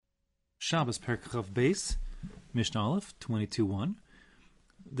Shabbos Perek Chav Beis, Mishnah Aleph, 22:1.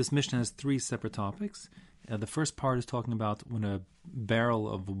 This Mishnah has three separate topics. The first part is talking about when a barrel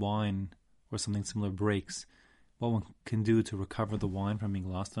of wine or something similar breaks, what one can do to recover the wine from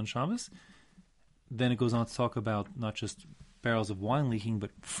being lost on Shabbos. Then it goes on to talk about not just barrels of wine leaking,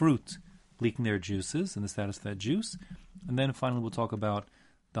 but fruit leaking their juices and the status of that juice. And then finally we'll talk about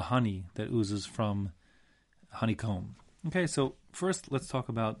the honey that oozes from honeycomb. Okay, so first let's talk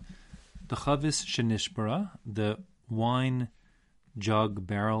about the chavis shenishbara, the wine jug,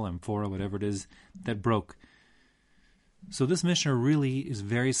 barrel, amphora, whatever it is, that broke. So this Mishnah really is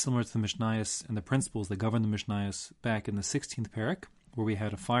very similar to the Mishnayos and the principles that govern the Mishnayos back in the 16th parak, where we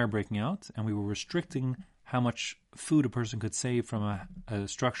had a fire breaking out and we were restricting how much food a person could save from a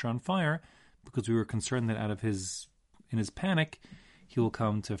structure on fire, because we were concerned that in his panic, he will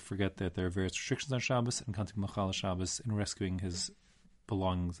come to forget that there are various restrictions on Shabbos and come to Machal Shabbos in rescuing his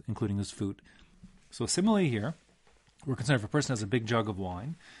belongings, including his food. So similarly here, we're concerned if a person has a big jug of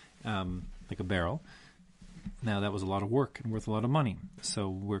wine, like a barrel. Now that was a lot of work and worth a lot of money. So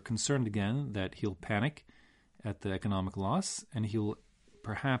we're concerned again that he'll panic at the economic loss, and he'll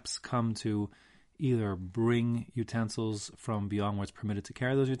perhaps come to either bring utensils from beyond where it's permitted to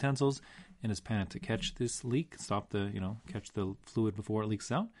carry those utensils in his panic to catch this leak, catch the fluid before it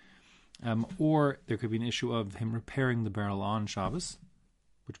leaks out. Or there could be an issue of him repairing the barrel on Shabbos,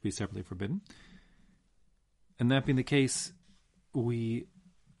 which would be separately forbidden. And that being the case, we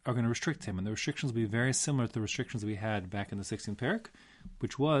are going to restrict him. And the restrictions will be very similar to the restrictions that we had back in the 16th parak,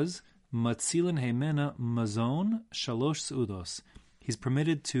 which was Matzilin Heimena Mazon Shalosh Seudos. He's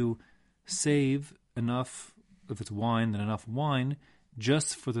permitted to save enough, if it's wine, then enough wine,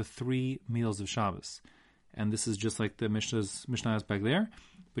 just for the 3 meals of Shabbos. And this is just like the Mishnah's back there,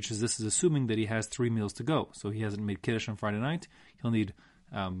 which is this is assuming that he has 3 meals to go. So he hasn't made Kiddush on Friday night. He'll need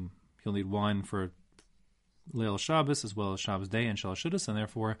wine for Leil Shabbos as well as Shabbos day and Shalosh Seudos, and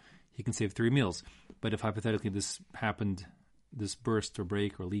therefore he can save 3 meals. But if hypothetically this burst or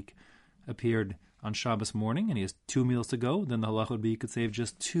break or leak appeared on Shabbos morning and he has 2 meals to go, then the halacha would be he could save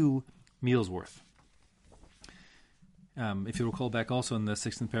just 2 meals worth. If you recall back also in the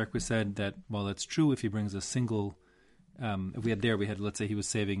 16th parak, we said that while that's true, if he brings a single, let's say he was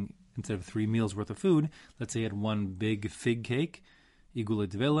saving, instead of 3 meals worth of food, let's say he had one big fig cake, igule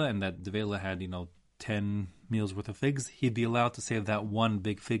devela, and that devela had, 10 meals worth of figs, he'd be allowed to save that one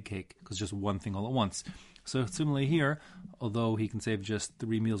big fig cake, because just one thing all at once. So similarly here, although he can save just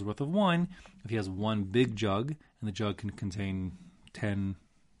 3 meals worth of wine, if he has one big jug, and the jug can contain 10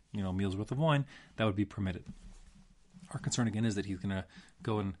 meals worth of wine, that would be permitted. Our concern again is that he's going to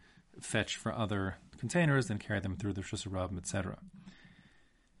go and fetch for other containers and carry them through the Rosh Hashanah, etc.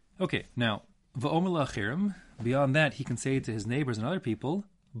 Okay, now, v'omer la'achirim, beyond that, he can say to his neighbors and other people,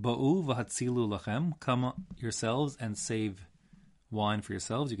 Ba'u v'hatzilu lachem, come yourselves and save wine for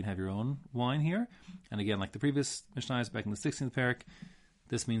yourselves. You can have your own wine here. And again, like the previous Mishnah back in the 16th parak,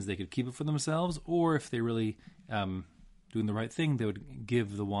 this means they could keep it for themselves, or if they really doing the right thing, they would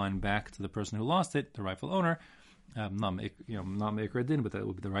give the wine back to the person who lost it, the rightful owner. Not make or din, but that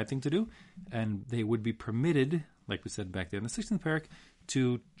would be the right thing to do. And they would be permitted, like we said back there in the 16th parak,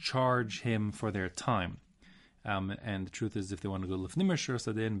 to charge him for their time. And the truth is, if they want to go lifnim shur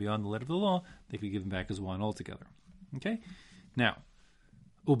sadin beyond the letter of the law, they could give him back his wine altogether. Okay? Now,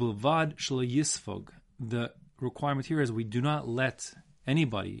 ubelvad shlo yisfog. The requirement here is we do not let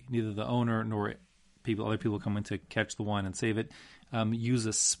anybody, neither the owner nor other people coming to catch the wine and save it, use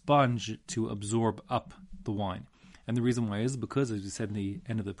a sponge to absorb up the wine. And the reason why is because, as we said in the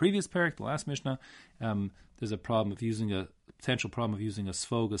end of the previous parak, the last Mishnah, there's a potential problem of using a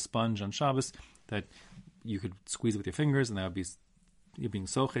sfog, a sponge on Shabbos, that you could squeeze it with your fingers, and that would be, you're being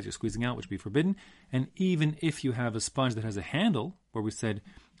sochet, you're squeezing out, which would be forbidden. And even if you have a sponge that has a handle, where we said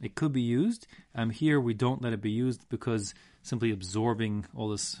it could be used, here we don't let it be used because simply absorbing all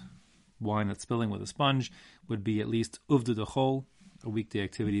this wine that's spilling with a sponge would be at least uvda dechol, a weekday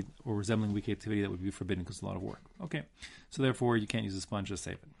activity, or resembling weekday activity that would be forbidden because it's a lot of work. Okay, so therefore you can't use a sponge to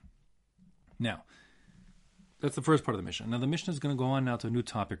save it. Now, that's the first part of the Mishnah. Now the Mishnah is going to go on now to a new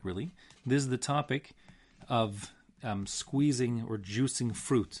topic, really. This is the topic of squeezing or juicing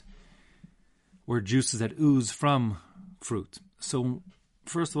fruit, or juices that ooze from fruit. So,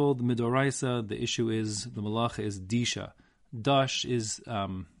 first of all, the midoraisa, the issue is, the malacha is disha. Disha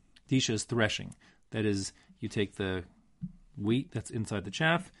is threshing. That is, you take the wheat that's inside the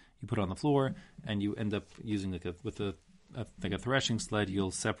chaff, you put it on the floor, and you end up using with a threshing sled.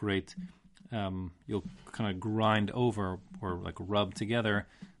 You'll separate, you'll kind of grind over or like rub together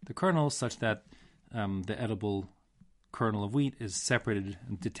the kernels such that the edible kernel of wheat is separated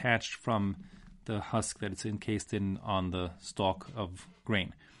and detached from the husk that it's encased in on the stalk of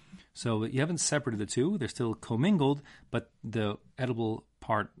grain. So you haven't separated the two. They're still commingled, but the edible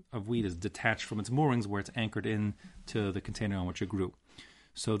part of wheat is detached from its moorings where it's anchored in to the container on which it grew.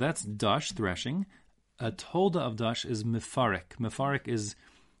 So that's dash, threshing. A tolda of dash is mefarek. Mefarek is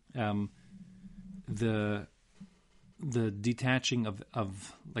the detaching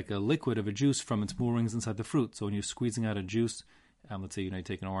of like a liquid of a juice from its moorings inside the fruit. So when you're squeezing out a juice, let's say you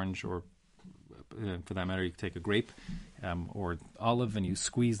take an orange, or for that matter, you take a grape or olive, and you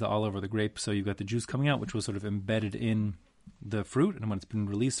squeeze the olive or the grape, so you've got the juice coming out, which was sort of embedded in the fruit, and when it's been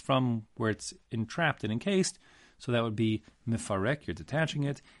released from where it's entrapped and encased, so that would be mifarek, you're detaching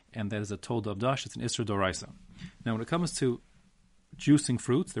it, and that is a tolda of dash. It's an isser doraisa. Now, when it comes to juicing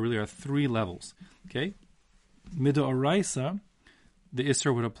fruits, there really are three levels. Okay, midoraisa, the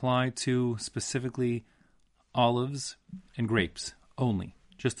isser would apply to specifically olives and grapes only,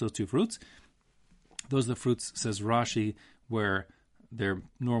 just those two fruits. Those are the fruits, says Rashi, where they're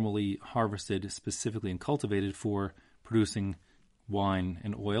normally harvested specifically and cultivated for producing wine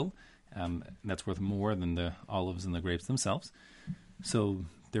and oil. That's worth more than the olives and the grapes themselves. So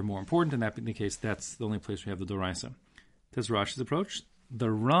they're more important, and that being the case, that's the only place we have the doraisa. That's Rashi's approach.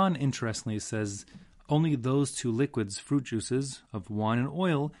 The Ran, interestingly, says only those two liquids, fruit juices of wine and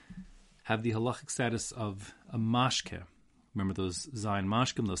oil, have the halachic status of a mashke. Remember those zayin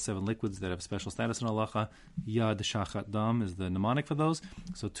mashkim, those 7 liquids that have special status in halacha. Yad shachat dam is the mnemonic for those.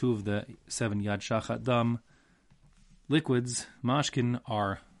 So 2 of the 7 yad shachat dam liquids, mashkin,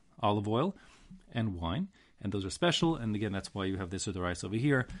 are olive oil and wine, and those are special. And again, that's why you have this midoraisa over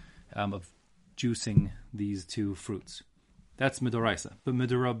here of juicing these two fruits. That's midoraisa. But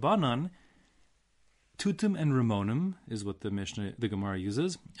midorabanan, tutim and rimonim is what the Gemara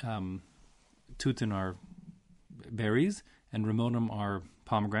uses. Tutin are berries, and rimonim are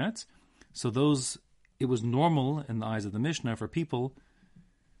pomegranates. So those, it was normal in the eyes of the Mishnah for people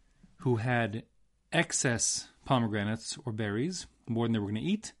who had excess pomegranates or berries, more than they were going to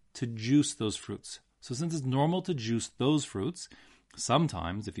eat, to juice those fruits. So since it's normal to juice those fruits,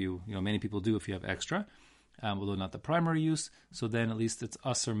 sometimes, if many people do if you have extra, although not the primary use, so then at least it's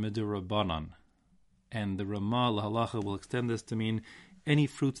aser midurabanan. And the Ramah Lahalacha will extend this to mean any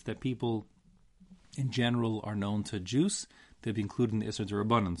fruits that people in general are known to juice, they'd be included in the Isser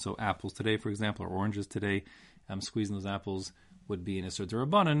D'Rabbanan. So apples today, for example, or oranges today, squeezing those apples would be an Isser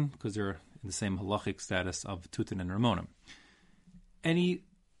D'Rabbanan because they're in the same halachic status of tutin and ramonim. Any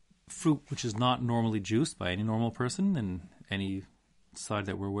fruit which is not normally juiced by any normal person in any side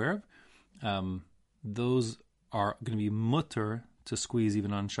that we're aware of, those are going to be mutter to squeeze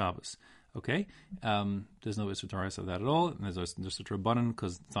even on Shabbos. Okay? There's no Isser D'Oraisa of that at all, and there's Isser D'Rabbanan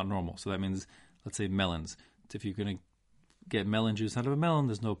because it's not normal. So that means, let's say melons. If you're going to get melon juice out of a melon,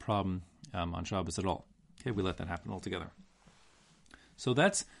 there's no problem on Shabbos at all. Okay, we let that happen altogether. So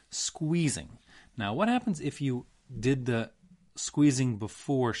that's squeezing. Now, what happens if you did the squeezing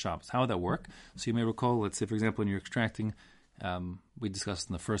before Shabbos? How would that work? So you may recall, let's say, for example, when you're extracting, we discussed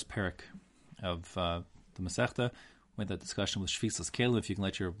in the first parak of the Masechta, we had that discussion with Shvisas Kelim, if you can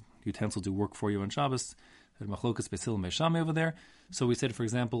let your utensil do work for you on Shabbos. Machlokas Besil Meishame over there. So we said, for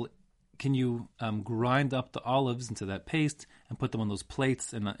example, can you grind up the olives into that paste and put them on those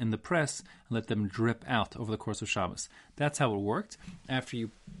plates in the press and let them drip out over the course of Shabbos? That's how it worked. After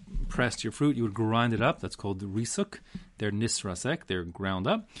you pressed your fruit, you would grind it up. That's called risuk. They're nisrasek. They're ground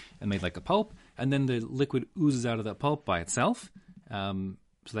up and made like a pulp. And then the liquid oozes out of that pulp by itself. So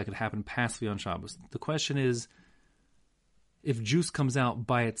that could happen passively on Shabbos. The question is, if juice comes out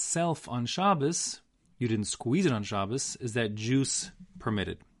by itself on Shabbos, you didn't squeeze it on Shabbos, is that juice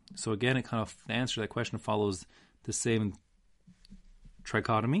permitted? So again, it kind of, the answer to that question follows the same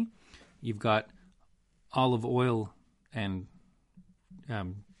trichotomy. You've got olive oil and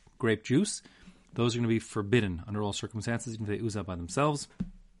grape juice. Those are going to be forbidden under all circumstances, even if they ooze out by themselves.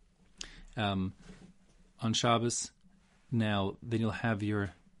 On Shabbos, now, then you'll have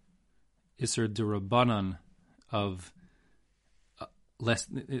your Isser D'Rabbanan of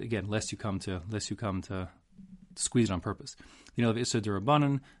lest you come to squeeze it on purpose. You know, the Isser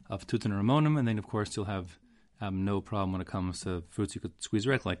D'Rabbanan of tutin and ramonim, and then of course you'll have no problem when it comes to fruits you could squeeze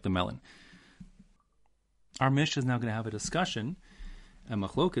right, like the melon. Our Mishnah is now going to have a discussion, a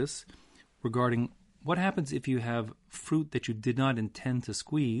machlokas, regarding what happens if you have fruit that you did not intend to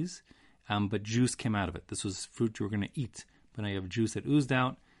squeeze, but juice came out of it. This was fruit you were going to eat, but now you have juice that oozed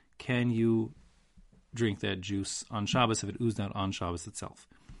out. Can you drink that juice on Shabbos if it oozed out on Shabbos itself?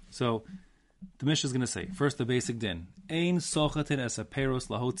 So the Mishnah is going to say, first the basic din. Ein sochatin es aperos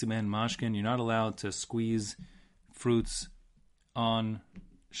lahotzi mehen mashkin. You're not allowed to squeeze fruits on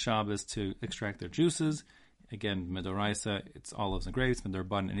Shabbos to extract their juices. Again, Medoraisa, it's olives and grapes.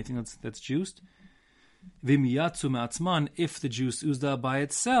 Medorban, anything that's juiced. V'miyatzu ma'atzman, if the juice oozed out by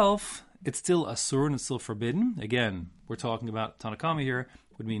itself, it's still asur and it's still forbidden. Again, we're talking about Tanakama here,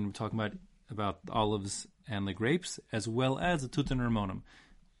 would mean we're talking about the olives and the grapes, as well as the tutin and ramonim.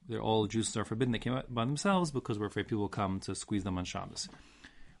 They're all juices are forbidden. They came out by themselves because we're afraid people will come to squeeze them on Shabbos.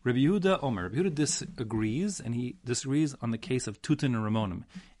 Rabbi Yehuda Omer. Rabbi Yehuda disagrees, and he disagrees on the case of tutin and ramonim.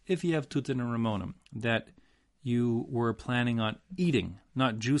 If you have tutin and ramonim that you were planning on eating,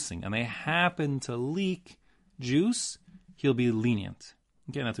 not juicing, and they happen to leak juice, he'll be lenient.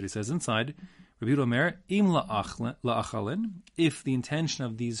 Okay, that's what he says inside. Rabbi Yehuda Omer, im la'achalin, if the intention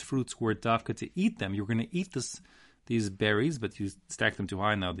of these fruits were dafka to eat them, you're going to eat these berries, but you stack them too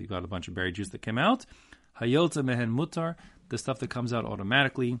high now that you've got a bunch of berry juice that came out. Hayotza mehen mutar, the stuff that comes out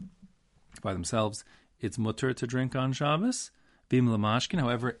automatically by themselves, it's mutar to drink on Shabbos. Bim lamashkin,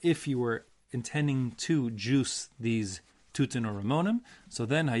 however, if you were intending to juice these tutin or ramonim, so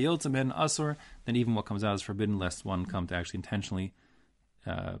then hayotza mehen asur, then even what comes out is forbidden, lest one come to actually intentionally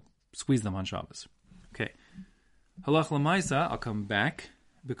squeeze them on Shabbos. Okay. Halach lamaisa, I'll come back,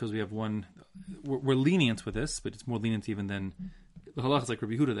 because we have one, we're lenient with this, but it's more lenient even than, the halach is like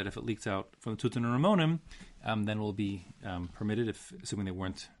Rabbi Yehuda, that if it leaks out from the tutin or ramonim, then it will be permitted, if assuming they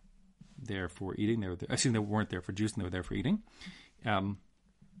weren't there for eating, they weren't there for juice and they were there for eating. And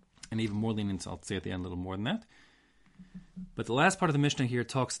even more lenient, I'll say at the end a little more than that. But the last part of the Mishnah here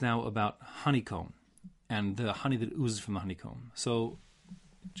talks now about honeycomb and the honey that oozes from the honeycomb. So,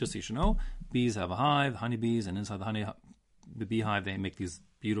 just so you should know, bees have a hive, honeybees, and inside the beehive they make these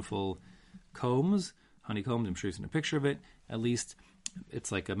beautiful combs, honeycombs. I'm sure you've seen a picture of it. At least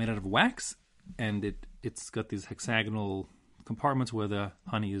it's like made out of wax, and it's got these hexagonal compartments where the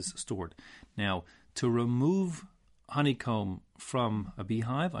honey is stored. Now, to remove honeycomb from a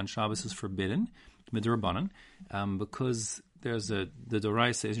beehive on Shabbos is forbidden, midrabanan, because the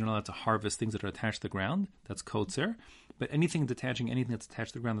doraisa is you're not allowed to harvest things that are attached to the ground. That's kotzer. But anything that's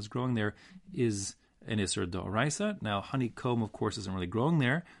attached to the ground that's growing there is an isur doraisa. Now, honeycomb, of course, isn't really growing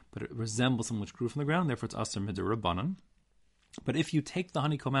there, but it resembles something which grew from the ground. Therefore, it's asur midrabanan. But if you take the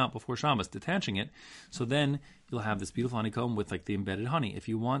honeycomb out before Shabbos, detaching it, so then you'll have this beautiful honeycomb with like the embedded honey. If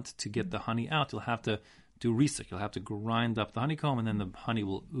you want to get the honey out, you'll have to do risik. You'll have to grind up the honeycomb, and then the honey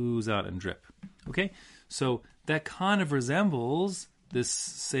will ooze out and drip. Okay? So that kind of resembles this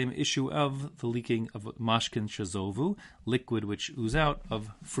same issue of the leaking of mashkin shazovu, liquid which ooze out of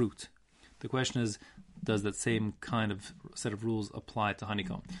fruit. The question is, does that same kind of set of rules apply to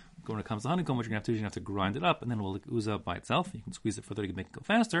honeycomb? When it comes to honeycomb, what you're going to have to do is you're going to have to grind it up, and then it will ooze out by itself. You can squeeze it further to make it go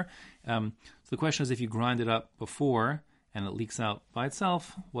faster. So the question is, if you grind it up before and it leaks out by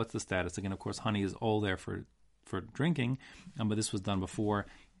itself, what's the status? Again, of course, honey is all there for drinking, but this was done before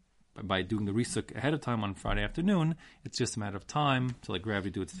by doing the risuk ahead of time on Friday afternoon. It's just a matter of time to let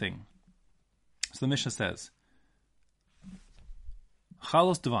gravity do its thing. So the Mishnah says,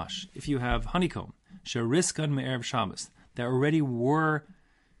 Chalos Dvash, if you have honeycomb, Sheriskan Me'erev Shabbos, that already were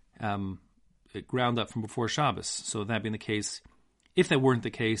ground up from before Shabbos. So that being the case, if that weren't the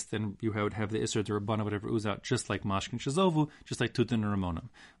case, then you would have the Isser to Rabbana, whatever ooze out, just like Mashkin Shazovu, just like Tutin and Ramonim.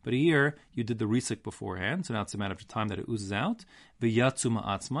 But here, you did the Risik beforehand, so now it's a matter of time that it oozes out. V'yatzu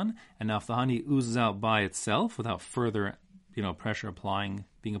ma'atzman, and now if the honey oozes out by itself, without further pressure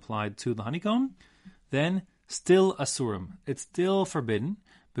being applied to the honeycomb, then still asurim. It's still forbidden,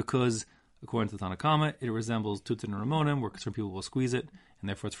 because according to the Tanakama, it resembles Tutin and Ramonim, where certain people will squeeze it, and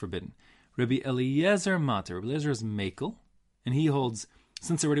therefore it's forbidden. Rabbi Eliezer Mater. Rabbi Eliezer is Mekel, and he holds,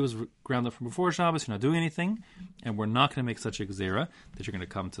 since it already was ground up from before Shabbos, you're not doing anything, and we're not going to make such a gzera that you're going to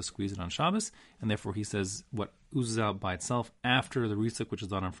come to squeeze it on Shabbos, and therefore he says what oozes out by itself after the risuk, which is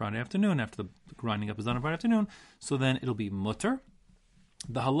done on Friday afternoon, after the grinding up is done on Friday afternoon, so then it'll be mutter.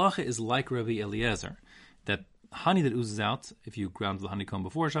 The halacha is like Rabbi Eliezer, that honey that oozes out, if you ground the honeycomb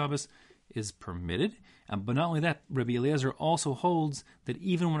before Shabbos, is permitted. But not only that, Rabbi Eliezer also holds that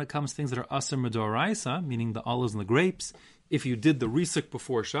even when it comes to things that are asur midoraisa, meaning the olives and the grapes, if you did the risuk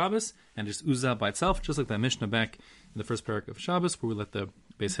before Shabbos and just oozes out by itself, just like that Mishnah back in the first parak of Shabbos, where we let the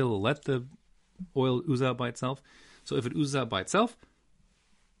Beis Hillel let the oil ooze out by itself. So if it oozes out by itself,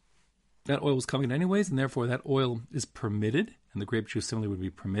 that oil was coming in anyways, and therefore that oil is permitted, and the grape juice similarly would be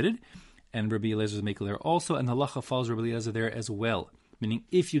permitted. And Rabbi Eliezer is making there also, and halacha follows Rabbi Eliezer there as well. Meaning,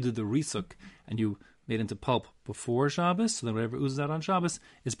 if you did the risuk and you made into pulp before Shabbos, so then whatever oozes out on Shabbos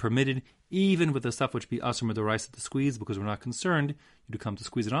is permitted, even with the stuff which be asur midoraisa to squeeze, because we're not concerned you to come to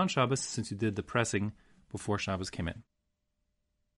squeeze it on Shabbos, since you did the pressing before Shabbos came in.